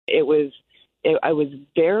I was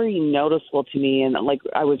very noticeable to me, and like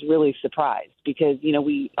I was really surprised because, you know,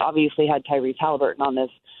 we obviously had Tyrese Haliburton on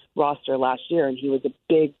this roster last year, and he was a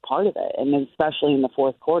big part of it, and especially in the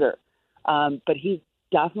fourth quarter. But he's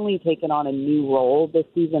definitely taken on a new role this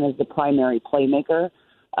season as the primary playmaker.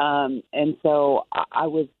 And so I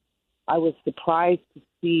was surprised to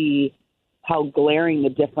see how glaring the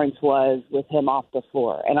difference was with him off the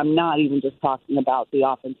floor. And I'm not even just talking about the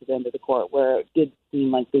offensive end of the court, where it did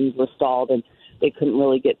seem like things were stalled and they couldn't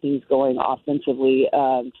really get things going offensively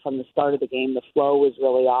from the start of the game. The flow was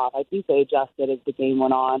really off. I think they adjusted as the game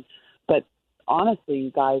went on. But honestly,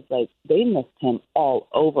 you guys, like, they missed him all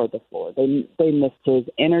over the floor. They missed his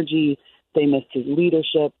energy. They missed his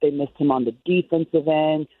leadership. They missed him on the defensive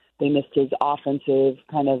end. They missed his offensive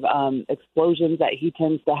kind of explosions that he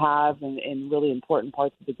tends to have in really important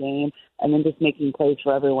parts of the game, and then just making plays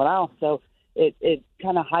for everyone else. So it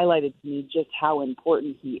kind of highlighted to me just how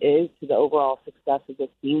important he is to the overall success of this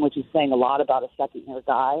team, which is saying a lot about a second-year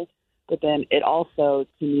guy. But then it also,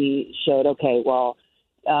 to me, showed, okay, well,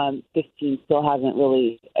 this team still hasn't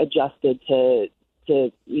really adjusted to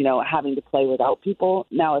you know, having to play without people.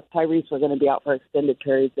 Now, if Tyrese were going to be out for extended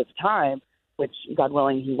periods of time, which, God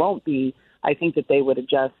willing, he won't be, I think that they would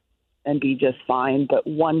adjust and be just fine. But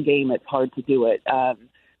one game, it's hard to do it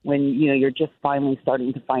when, you know, you're just finally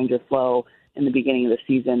starting to find your flow in the beginning of the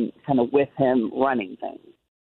season, kind of with him running things.